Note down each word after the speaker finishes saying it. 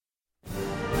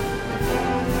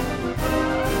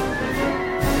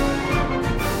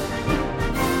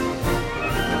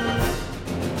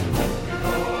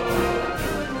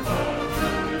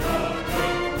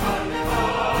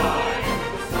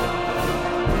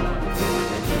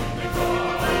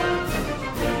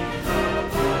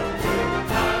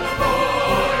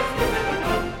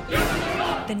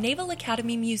Naval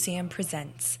Academy Museum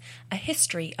presents A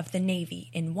History of the Navy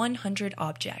in 100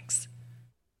 Objects.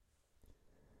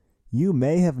 You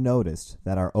may have noticed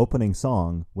that our opening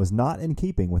song was not in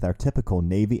keeping with our typical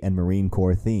Navy and Marine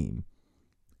Corps theme.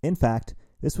 In fact,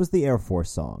 this was the Air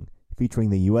Force song,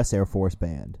 featuring the U.S. Air Force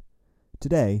Band.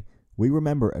 Today, we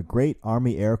remember a great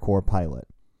Army Air Corps pilot.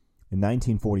 In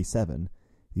 1947,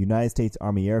 the United States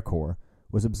Army Air Corps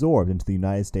was absorbed into the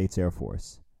United States Air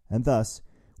Force, and thus,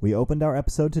 we opened our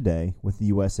episode today with the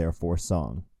U.S. Air Force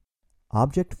song.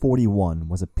 Object 41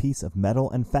 was a piece of metal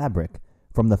and fabric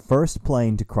from the first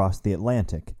plane to cross the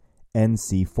Atlantic,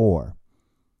 NC-4.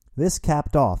 This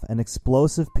capped off an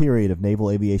explosive period of naval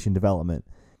aviation development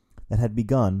that had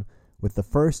begun with the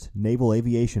first naval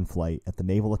aviation flight at the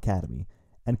Naval Academy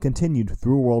and continued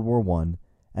through World War I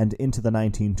and into the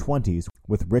 1920s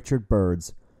with Richard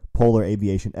Byrd's polar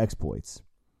aviation exploits.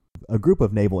 A group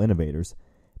of naval innovators,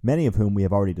 many of whom we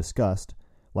have already discussed,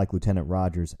 like Lieutenant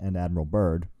Rogers and Admiral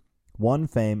Byrd, won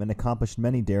fame and accomplished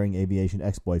many daring aviation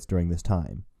exploits during this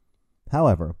time.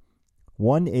 However,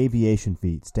 one aviation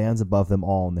feat stands above them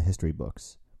all in the history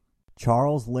books: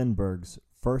 Charles Lindbergh's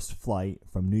first flight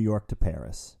from New York to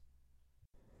Paris.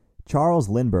 Charles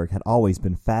Lindbergh had always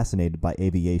been fascinated by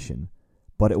aviation,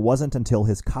 but it wasn't until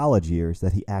his college years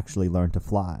that he actually learned to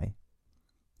fly.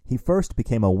 He first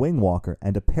became a wing walker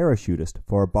and a parachutist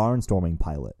for a barnstorming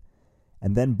pilot,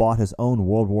 and then bought his own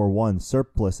World War I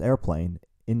surplus airplane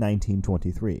in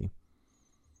 1923.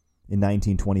 In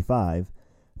 1925,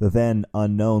 the then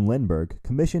unknown Lindbergh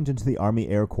commissioned into the Army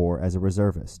Air Corps as a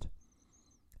reservist.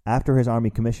 After his Army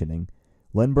commissioning,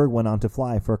 Lindbergh went on to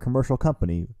fly for a commercial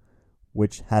company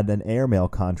which had an airmail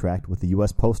contract with the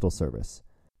U.S. Postal Service.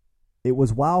 It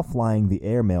was while flying the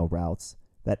airmail routes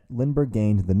that Lindbergh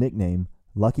gained the nickname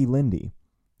Lucky Lindy,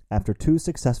 after two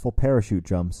successful parachute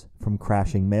jumps from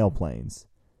crashing mail planes.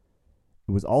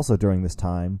 It was also during this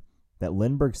time that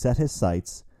Lindbergh set his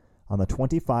sights on the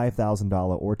 $25,000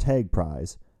 Orteig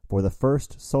Prize for the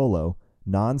first solo,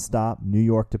 non-stop New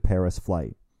York to Paris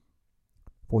flight.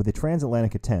 For the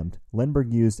transatlantic attempt,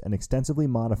 Lindbergh used an extensively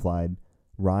modified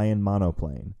Ryan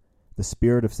monoplane, the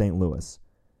Spirit of St. Louis.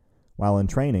 While in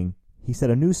training, he set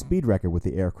a new speed record with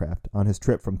the aircraft on his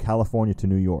trip from California to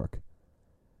New York.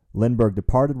 Lindbergh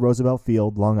departed Roosevelt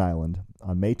Field, Long Island,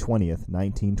 on May 20th,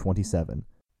 1927.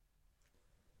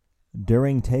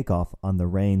 During takeoff on the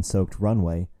rain-soaked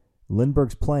runway,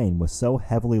 Lindbergh's plane was so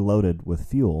heavily loaded with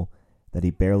fuel that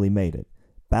he barely made it,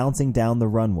 bouncing down the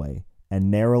runway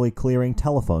and narrowly clearing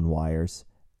telephone wires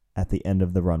at the end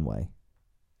of the runway.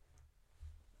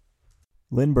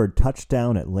 Lindbergh touched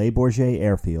down at Le Bourget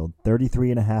Airfield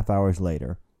 33.5 hours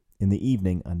later, in the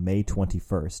evening on May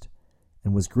 21st,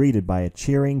 and was greeted by a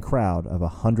cheering crowd of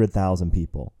 100,000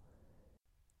 people.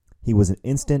 He was an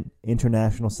instant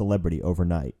international celebrity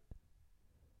overnight,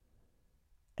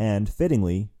 and,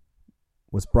 fittingly,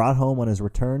 was brought home on his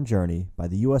return journey by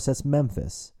the USS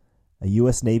Memphis, a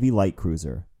U.S. Navy light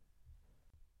cruiser.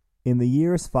 In the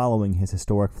years following his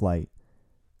historic flight,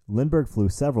 Lindbergh flew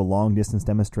several long-distance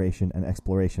demonstration and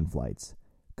exploration flights,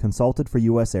 consulted for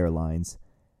U.S. airlines,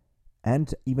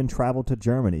 and even traveled to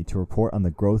Germany to report on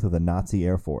the growth of the Nazi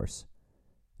Air Force.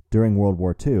 During World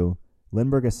War II,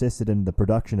 Lindbergh assisted in the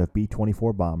production of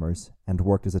B-24 bombers and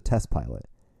worked as a test pilot.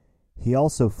 He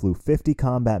also flew 50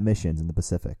 combat missions in the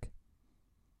Pacific.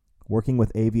 Working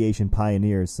with aviation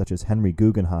pioneers such as Henry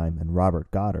Guggenheim and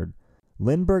Robert Goddard,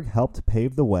 Lindbergh helped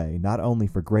pave the way not only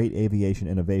for great aviation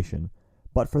innovation,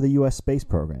 but for the U.S. space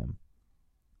program.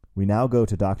 We now go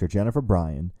to Dr. Jennifer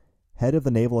Bryan, head of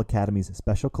the Naval Academy's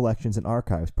Special Collections and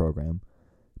Archives program,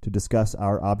 to discuss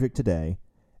our object today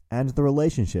and the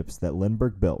relationships that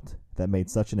Lindbergh built that made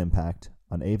such an impact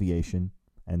on aviation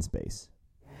and space.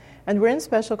 And we're in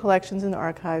Special Collections and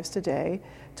Archives today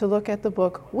to look at the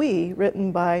book We,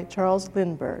 written by Charles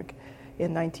Lindbergh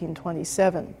in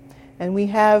 1927. And we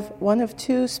have one of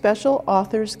two special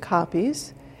authors'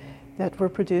 copies that were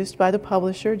produced by the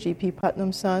publisher, G.P.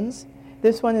 Putnam Sons.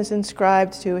 This one is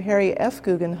inscribed to Harry F.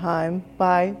 Guggenheim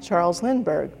by Charles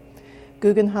Lindbergh.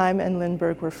 Guggenheim and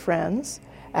Lindbergh were friends.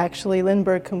 Actually,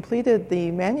 Lindbergh completed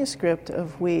the manuscript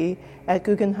of We at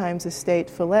Guggenheim's estate,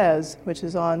 Falaise, which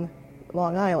is on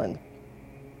Long Island.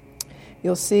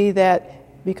 You'll see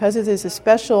that because it is a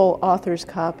special author's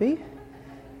copy,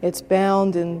 it's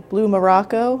bound in blue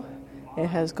Morocco, it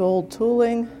has gold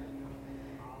tooling,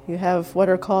 you have what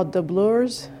are called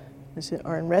doublures, which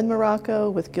are in red Morocco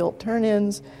with gilt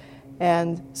turn-ins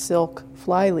and silk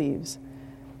fly leaves.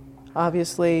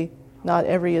 Obviously, not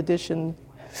every edition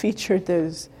featured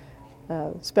those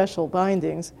special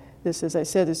bindings. This, as I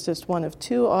said, is just one of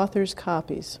two authors'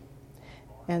 copies.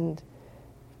 And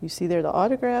You see there the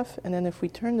autograph, and then if we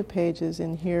turn the pages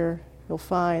in here, you'll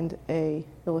find an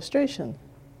illustration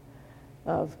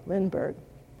of Lindbergh.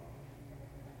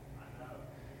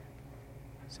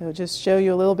 So just show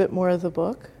you a little bit more of the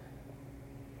book.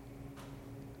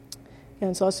 And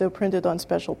it's also printed on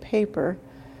special paper.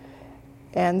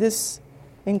 And this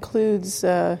includes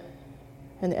an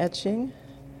etching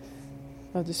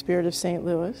of the Spirit of St.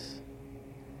 Louis.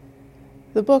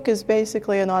 The book is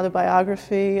basically an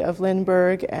autobiography of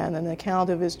Lindbergh and an account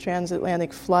of his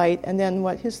transatlantic flight, and then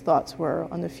what his thoughts were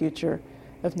on the future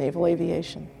of naval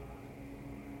aviation.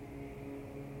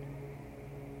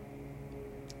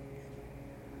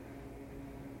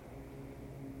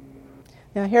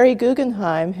 Now, Harry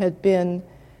Guggenheim had been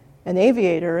an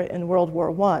aviator in World War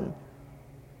I,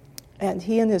 and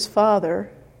he and his father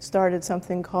started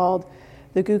something called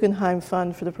the Guggenheim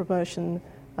Fund for the Promotion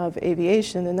of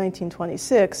Aviation in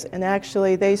 1926, and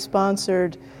actually they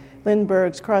sponsored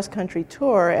Lindbergh's cross-country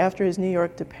tour after his New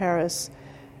York to Paris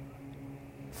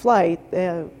flight.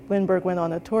 Lindbergh went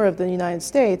on a tour of the United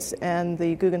States, and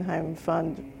the Guggenheim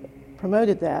Fund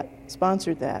promoted that,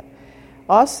 sponsored that.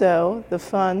 Also, the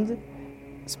fund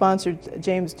sponsored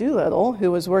James Doolittle,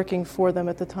 who was working for them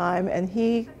at the time, and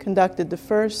he conducted the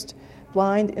first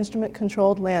blind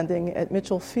instrument-controlled landing at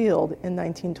Mitchell Field in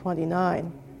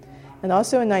 1929. And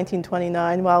also in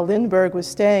 1929, while Lindbergh was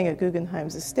staying at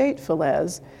Guggenheim's estate,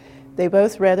 Falaise, they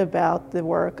both read about the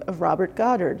work of Robert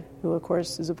Goddard, who, of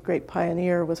course, is a great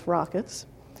pioneer with rockets.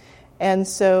 And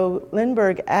so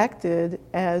Lindbergh acted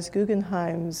as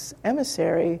Guggenheim's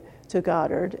emissary to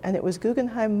Goddard, and it was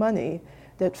Guggenheim money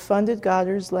that funded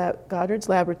Goddard's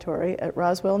laboratory at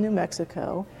Roswell, New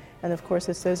Mexico. And of course,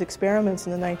 it's those experiments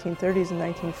in the 1930s and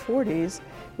 1940s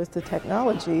with the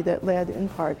technology that led in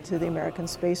part to the American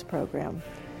space program.